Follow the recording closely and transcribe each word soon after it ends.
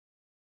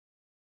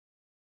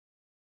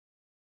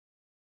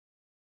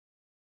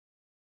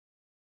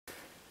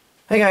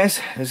Hey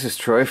guys, this is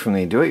Troy from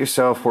the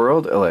Do-It-Yourself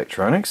World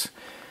Electronics.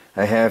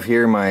 I have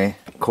here my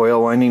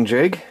coil winding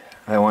jig.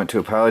 I want to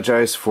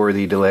apologize for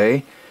the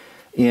delay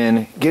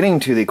in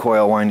getting to the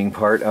coil winding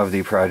part of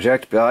the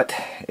project, but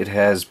it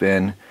has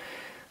been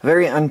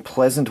very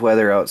unpleasant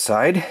weather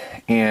outside,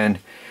 and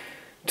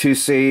to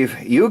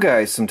save you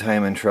guys some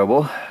time and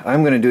trouble,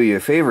 I'm going to do you a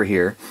favor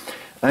here.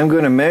 I'm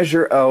going to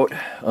measure out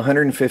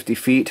 150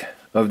 feet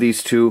of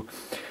these two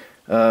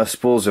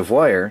spools of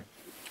wire,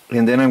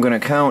 and then I'm going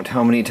to count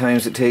how many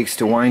times it takes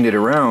to wind it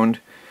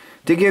around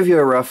to give you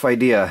a rough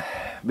idea,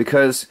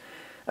 because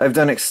I've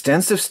done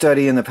extensive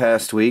study in the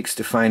past weeks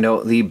to find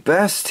out the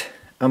best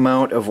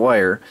amount of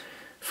wire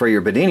for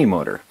your Bedini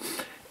motor.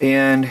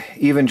 And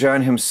even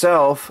John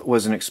himself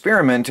was an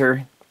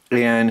experimenter,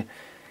 and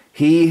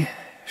he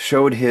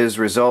showed his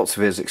results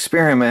of his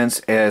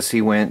experiments as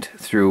he went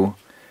through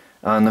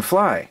on the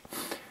fly.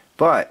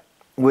 But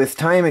with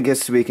time it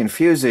gets to be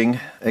confusing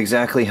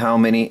exactly how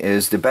many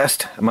is the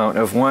best amount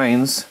of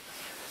winds,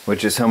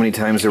 which is how many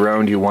times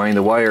around you wind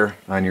the wire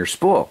on your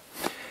spool.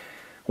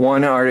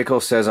 One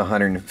article says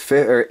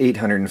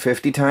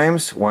 850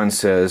 times, one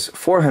says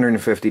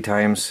 450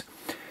 times.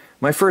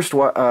 My first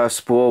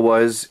spool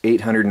was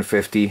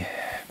 850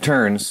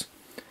 turns,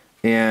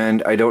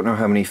 and I don't know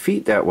how many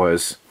feet that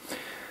was.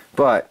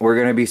 But we're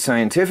going to be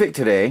scientific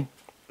today,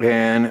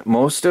 and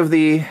most of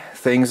the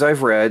things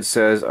I've read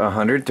says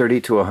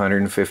 130 to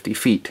 150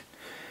 feet.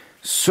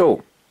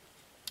 So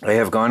I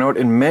have gone out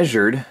and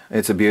measured.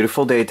 It's a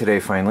beautiful day today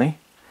finally,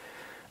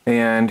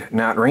 and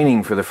not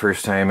raining for the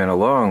first time in a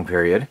long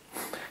period.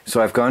 So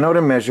I've gone out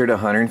and measured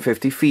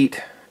 150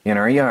 feet in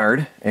our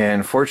yard,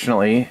 and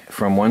fortunately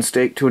from one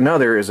stake to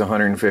another is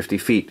 150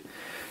 feet.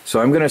 So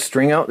I'm going to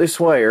string out this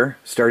wire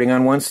starting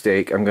on one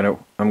stake. I'm going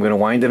to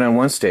wind it on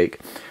one stake.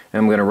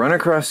 I'm going to run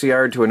across the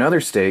yard to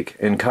another stake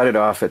and cut it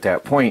off at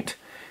that point,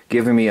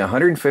 giving me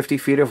 150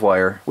 feet of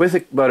wire with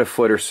about a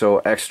foot or so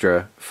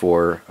extra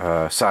for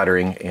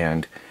soldering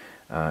and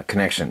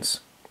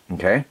connections.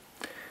 Okay,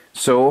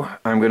 so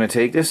I'm going to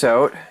take this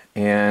out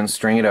and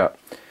string it up.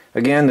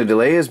 Again, the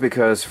delay is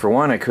because, for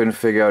one, I couldn't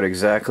figure out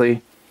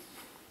exactly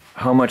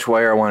how much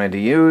wire I wanted to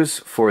use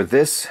for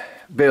this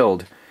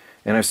build,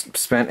 and I've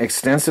spent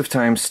extensive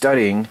time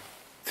studying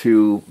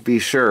to be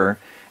sure,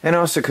 and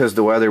also because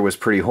the weather was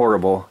pretty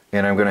horrible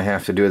and I'm going to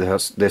have to do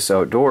this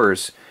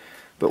outdoors.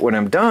 But when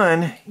I'm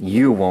done,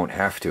 you won't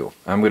have to.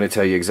 I'm going to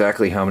tell you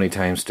exactly how many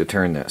times to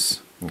turn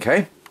this.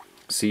 Okay?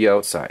 See you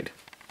outside.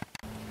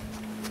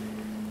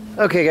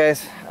 Okay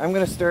guys, I'm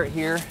going to start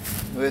here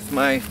with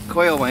my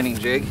coil winding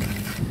jig,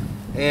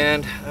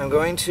 and I'm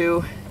going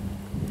to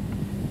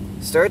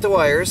start the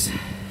wires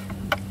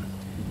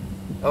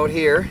out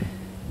here.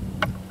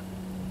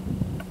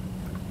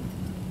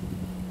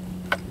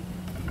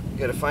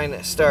 Gotta find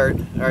that start.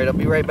 Alright, I'll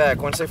be right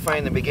back once I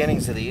find the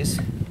beginnings of these.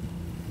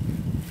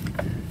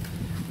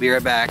 Be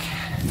right back.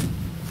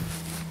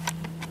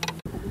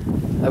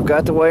 I've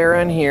got the wire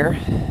on here.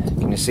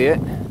 Can you see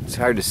it? It's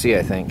hard to see,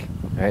 I think.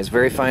 Alright, it's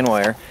very fine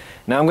wire.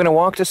 Now I'm going to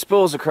walk the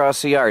spools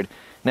across the yard.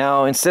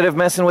 Now, instead of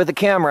messing with the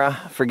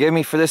camera, forgive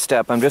me for this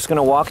step, I'm just going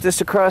to walk this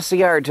across the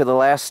yard to the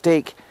last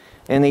stake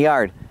in the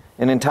yard,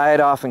 and then tie it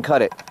off and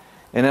cut it.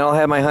 And then I'll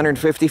have my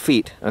 150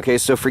 feet. Okay,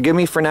 so forgive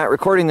me for not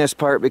recording this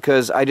part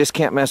because I just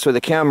can't mess with the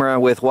camera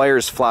with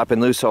wires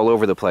flopping loose all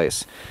over the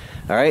place.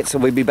 Alright, so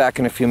we'll be back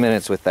in a few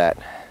minutes with that.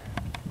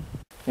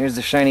 Here's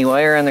the shiny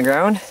wire on the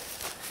ground.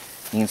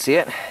 You can see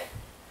it.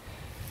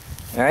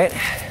 Alright,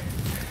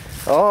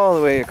 all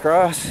the way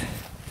across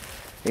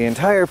the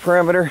entire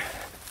perimeter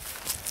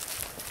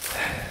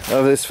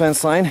of this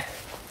fence line,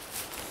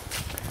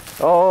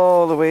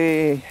 all the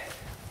way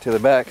to the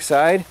back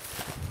side.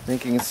 I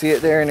think you can see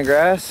it there in the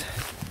grass.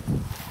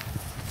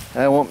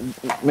 I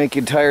won't make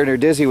you tired or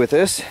dizzy with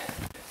this.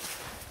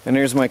 And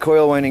there's my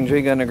coil winding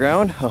jig on the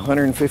ground,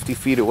 150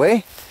 feet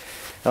away.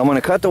 I'm going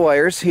to cut the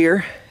wires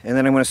here, and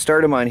then I'm going to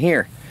start them on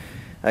here.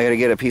 I got to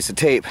get a piece of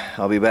tape.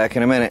 I'll be back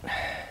in a minute.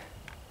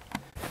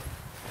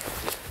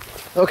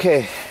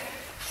 Okay,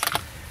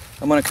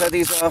 I'm going to cut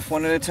these off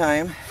one at a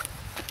time.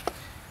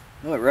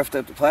 Oh, it roughed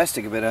up the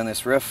plastic a bit on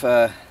this rough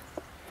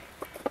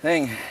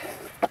thing.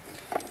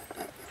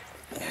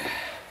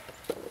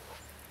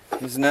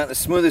 This is not the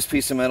smoothest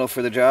piece of metal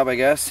for the job, I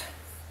guess,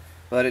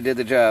 but it did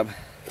the job.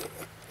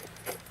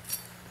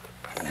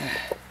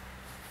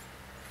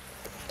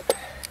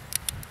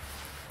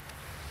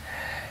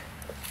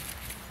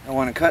 I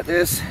want to cut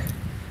this,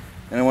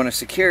 and I want to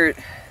secure it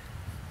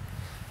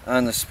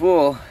on the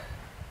spool.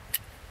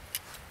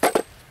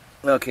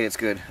 Okay, it's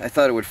good. I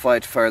thought it would fly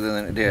farther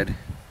than it did.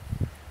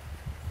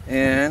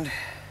 And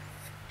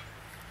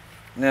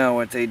now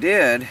what they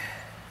did,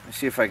 let's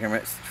see if I can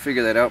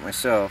figure that out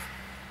myself.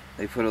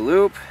 They put a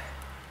loop,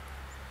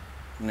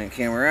 and then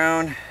came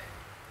around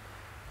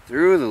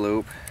through the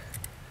loop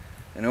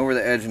and over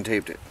the edge and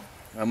taped it.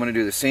 I'm going to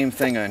do the same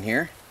thing on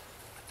here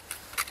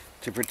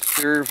to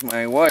preserve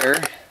my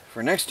wire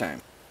for next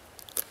time.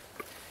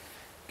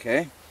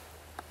 Okay,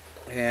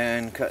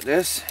 and cut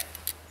this.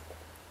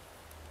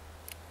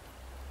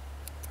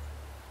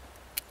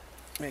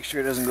 Make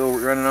sure it doesn't go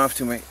running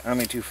off on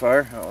me too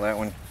far. Oh, that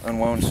one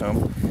unwound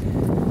some.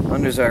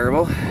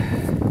 Undesirable.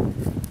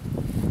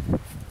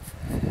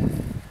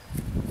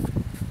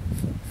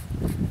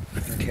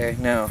 Okay,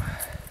 now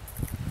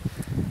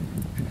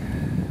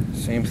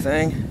same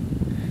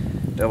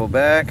thing. Double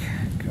back,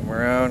 come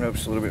around,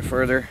 oops, a little bit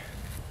further.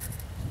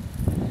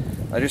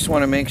 I just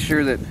want to make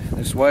sure that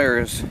this wire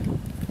is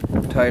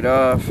tied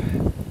off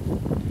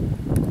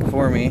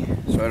for me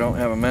so I don't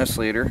have a mess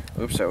later.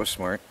 Oops, that was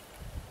smart.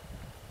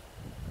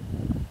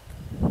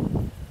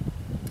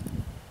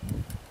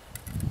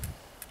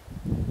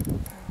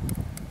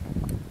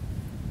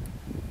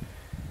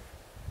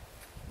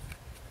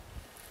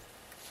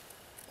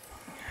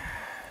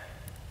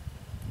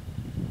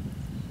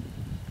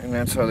 And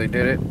that's how they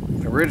did it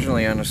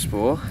originally on the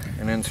spool.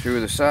 And then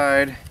through the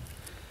side,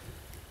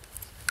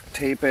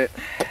 tape it.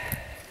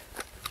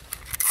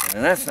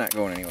 And that's not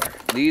going anywhere.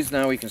 These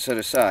now we can set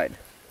aside.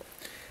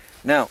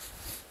 Now,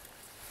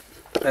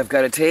 I've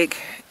got to take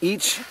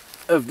each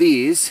of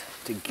these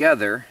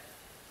together,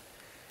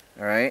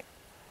 alright?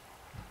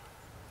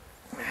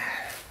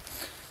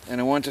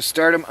 And I want to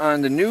start them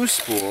on the new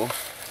spool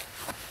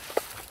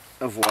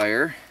of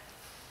wire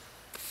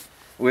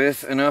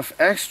with enough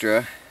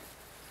extra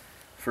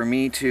for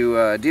me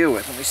to deal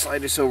with. Let me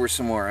slide this over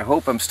some more. I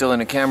hope I'm still in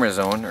the camera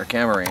zone or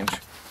camera range.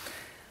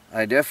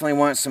 I definitely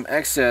want some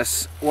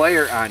excess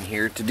wire on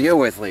here to deal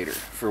with later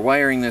for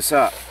wiring this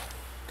up.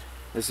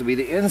 This will be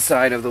the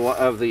inside of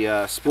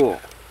the spool.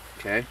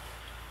 Okay,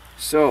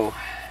 so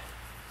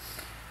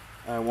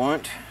I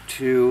want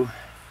to.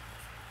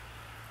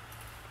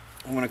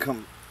 I'm going to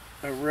come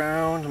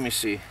around. Let me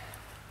see.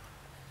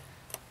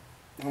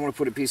 I'm going to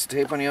put a piece of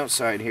tape on the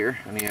outside here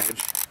on the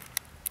edge.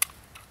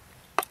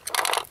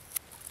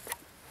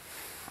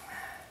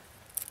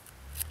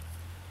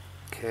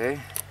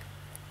 Okay,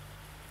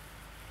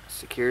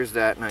 secures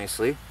that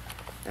nicely,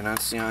 and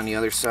that's on the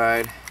other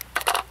side.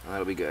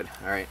 That'll be good.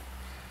 All right,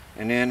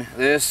 and then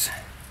this,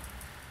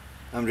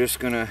 I'm just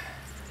gonna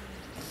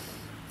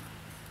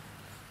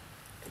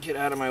get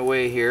out of my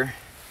way here.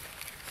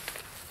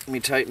 Let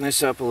me tighten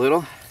this up a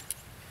little.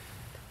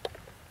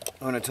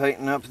 I'm gonna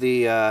tighten up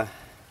the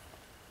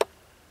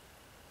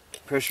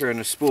pressure on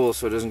the spool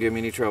so it doesn't give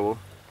me any trouble.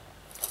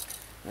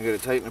 I gotta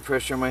tighten the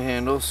pressure on my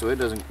handle so it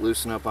doesn't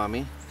loosen up on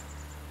me.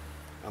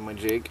 On my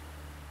jig.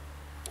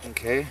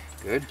 Okay,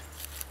 good.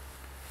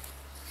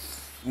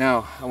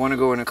 Now, I want to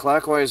go in a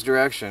clockwise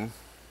direction.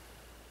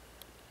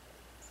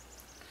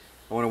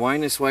 I want to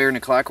wind this wire in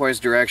a clockwise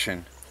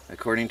direction,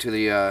 according to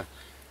the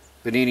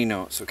Bedini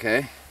notes,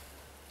 okay?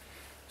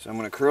 So I'm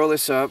going to curl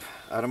this up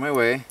out of my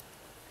way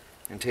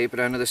and tape it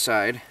onto the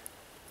side.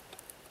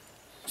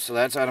 So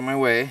that's out of my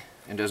way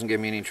and doesn't give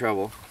me any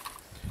trouble.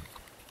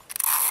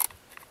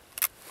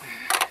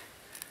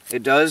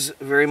 It does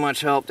very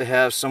much help to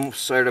have some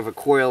sort of a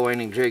coil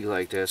winding jig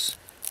like this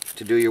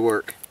to do your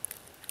work.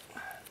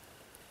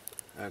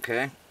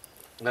 Okay?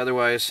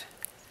 Otherwise,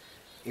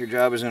 your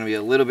job is going to be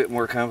a little bit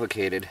more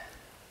complicated.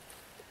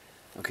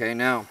 Okay,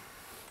 now,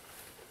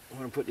 I'm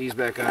going to put these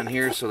back on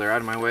here so they're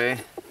out of my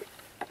way,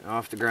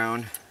 off the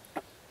ground.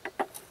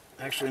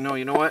 Actually, no,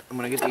 you know what? I'm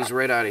going to get these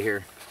right out of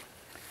here.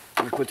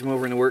 I'm going to put them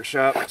over in the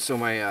workshop so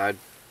my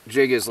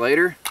jig is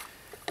lighter.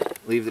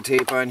 Leave the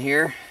tape on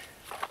here.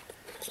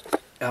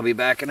 I'll be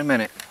back in a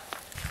minute.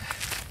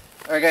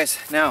 Alright guys,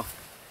 now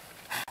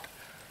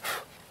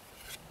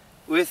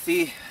with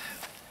the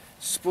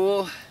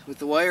spool, with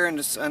the wire on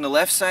the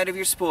left side of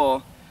your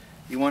spool,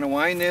 you want to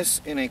wind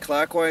this in a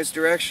clockwise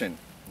direction.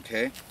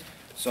 Okay,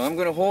 so I'm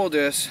going to hold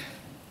this,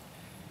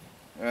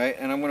 alright,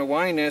 and I'm going to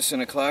wind this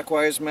in a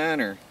clockwise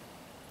manner.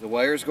 The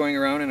wire's going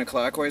around in a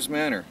clockwise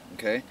manner.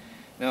 Okay,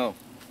 now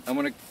I'm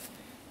going to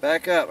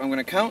back up. I'm going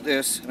to count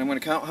this, and I'm going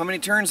to count how many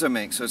turns I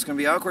make, so it's going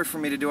to be awkward for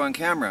me to do on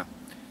camera.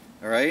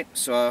 Alright,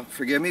 so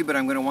forgive me, but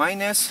I'm going to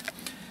wind this.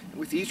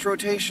 With each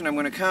rotation, I'm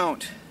going to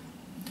count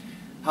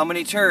how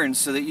many turns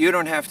so that you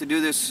don't have to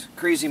do this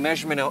crazy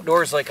measurement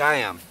outdoors like I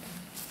am.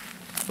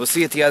 We'll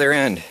see at the other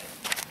end.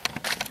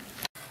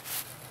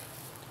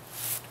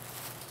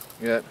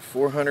 We got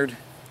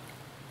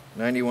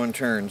 491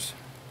 turns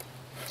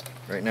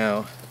right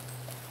now.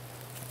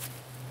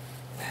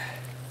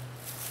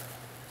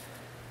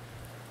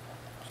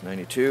 It's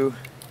 92,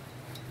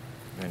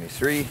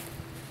 93.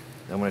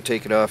 I'm going to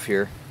take it off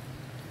here.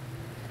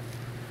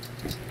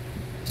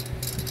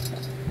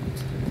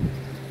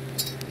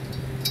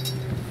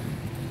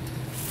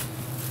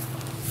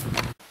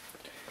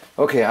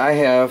 Okay, I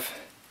have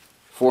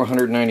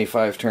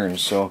 495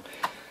 turns, so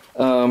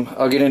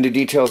I'll get into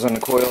details on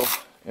the coil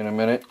in a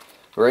minute.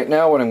 But right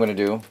now what I'm going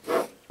to do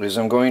is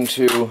I'm going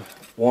to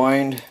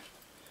wind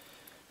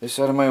this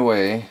out of my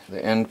way,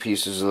 the end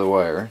pieces of the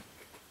wire.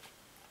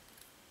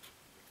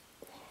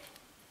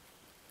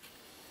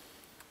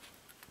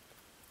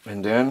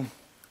 And then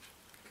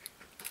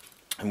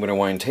I'm going to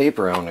wind tape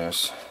around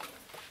this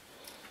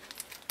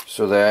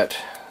so that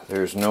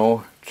there's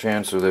no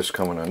chance of this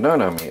coming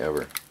undone on me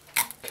ever.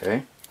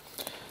 Okay.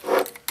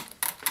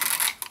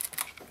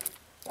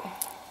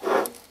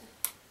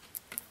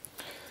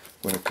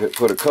 I'm going to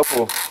put a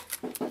couple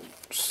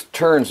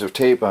turns of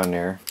tape on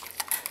there.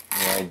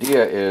 The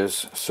idea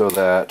is so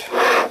that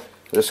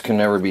this can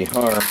never be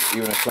harmed,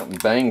 even if something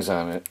bangs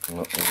on it in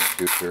the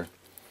future.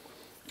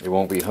 It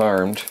won't be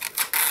harmed,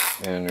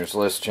 and there's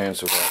less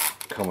chance of that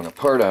coming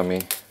apart on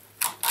me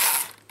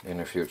in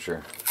the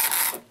future.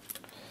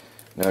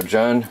 Now,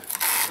 John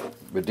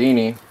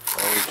Bedini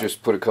always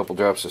just put a couple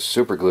drops of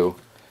super glue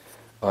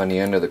on the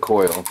end of the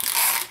coil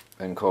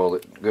and called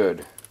it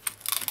good.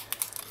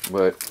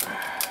 But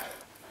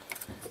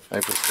I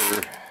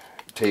prefer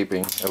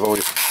taping. I've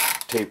always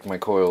taped my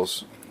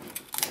coils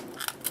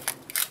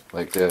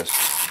like this.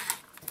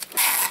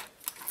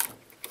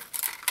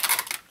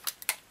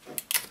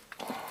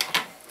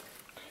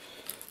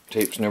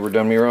 Tape's never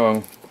done me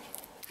wrong.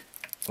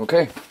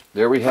 Okay,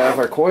 there we have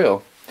our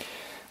coil.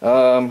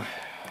 Let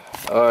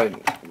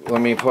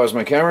me pause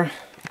my camera.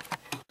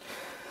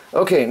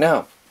 Okay,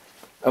 now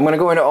I'm going to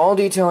go into all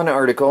detail in the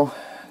article.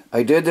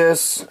 I did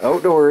this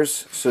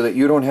outdoors so that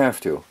you don't have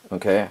to,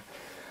 okay?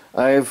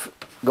 I've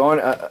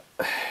gone,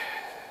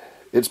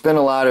 it's been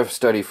a lot of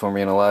study for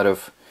me and a lot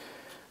of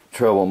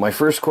trouble. My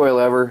first coil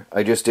ever,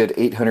 I just did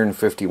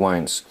 850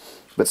 winds.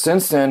 But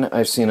since then,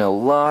 I've seen a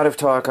lot of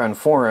talk on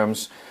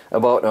forums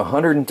about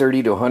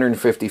 130 to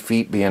 150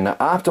 feet being the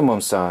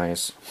optimum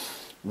size.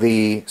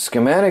 The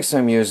schematics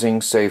I'm using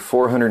say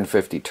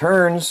 450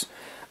 turns.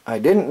 I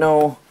didn't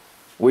know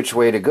which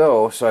way to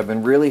go, so I've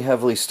been really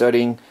heavily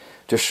studying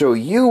to show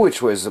you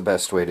which was the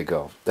best way to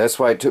go. That's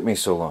why it took me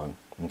so long,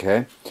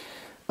 okay?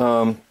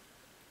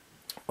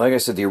 Like I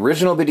said, the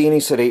original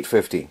Bedini said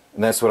 850,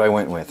 and that's what I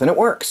went with, and it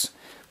works.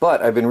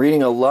 But I've been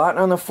reading a lot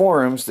on the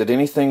forums that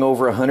anything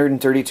over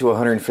 130 to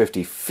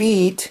 150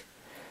 feet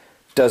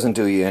doesn't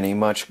do you any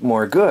much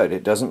more good.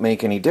 It doesn't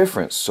make any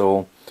difference.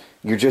 So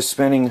you're just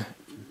spending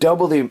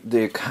double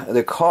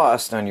the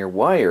cost on your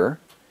wire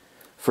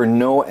for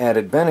no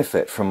added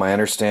benefit, from my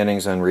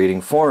understandings on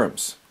reading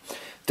forums.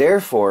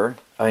 Therefore,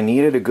 I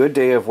needed a good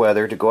day of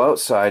weather to go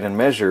outside and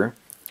measure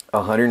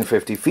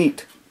 150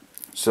 feet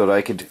so that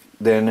I could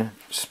then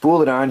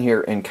spool it on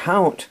here and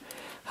count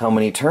how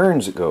many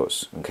turns it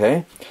goes,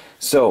 okay?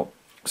 So,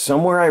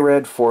 somewhere I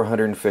read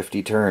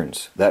 450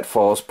 turns. That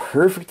falls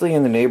perfectly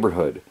in the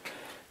neighborhood.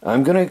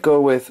 I'm going to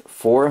go with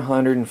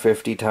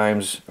 450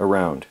 times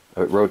around,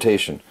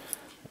 rotation.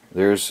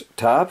 There's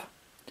top,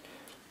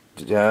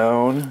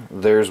 down,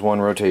 there's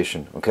one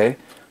rotation, okay?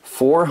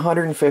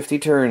 450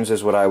 turns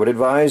is what I would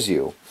advise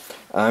you.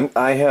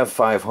 I have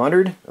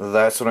 500,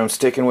 that's what I'm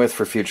sticking with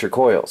for future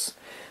coils.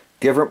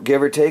 Give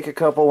or take a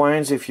couple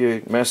winds. If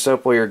you mess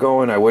up while you're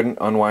going, I wouldn't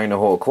unwind the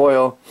whole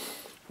coil.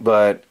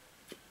 But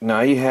now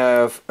you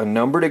have a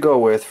number to go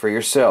with for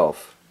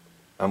yourself.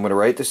 I'm going to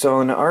write this all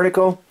in the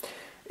article,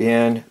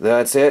 and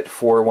that's it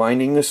for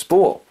winding the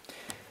spool.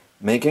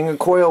 Making a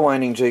coil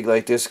winding jig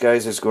like this,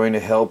 guys, is going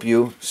to help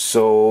you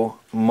so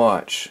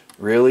much.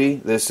 Really,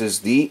 this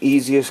is the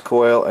easiest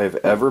coil I've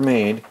ever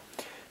made.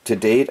 To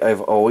date,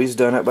 I've always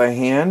done it by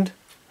hand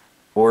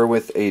or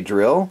with a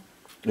drill,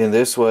 and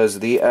this was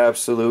the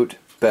absolute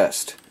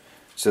best.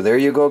 So there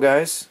you go,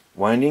 guys.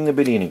 Winding the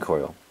Bedini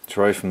coil.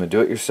 Troy from the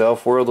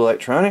Do-It-Yourself World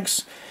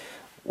Electronics.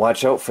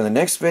 Watch out for the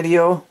next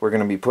video. We're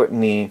going to be putting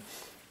the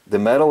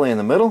metal in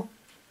the middle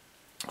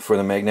for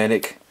the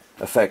magnetic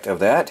effect of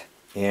that.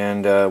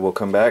 And we'll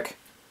come back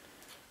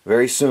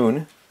very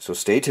soon, so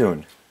stay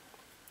tuned.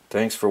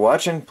 Thanks for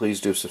watching. Please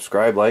do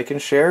subscribe, like,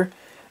 and share.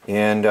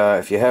 And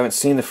if you haven't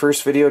seen the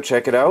first video,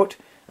 check it out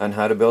on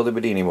how to build a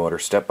Bedini motor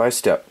step by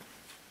step.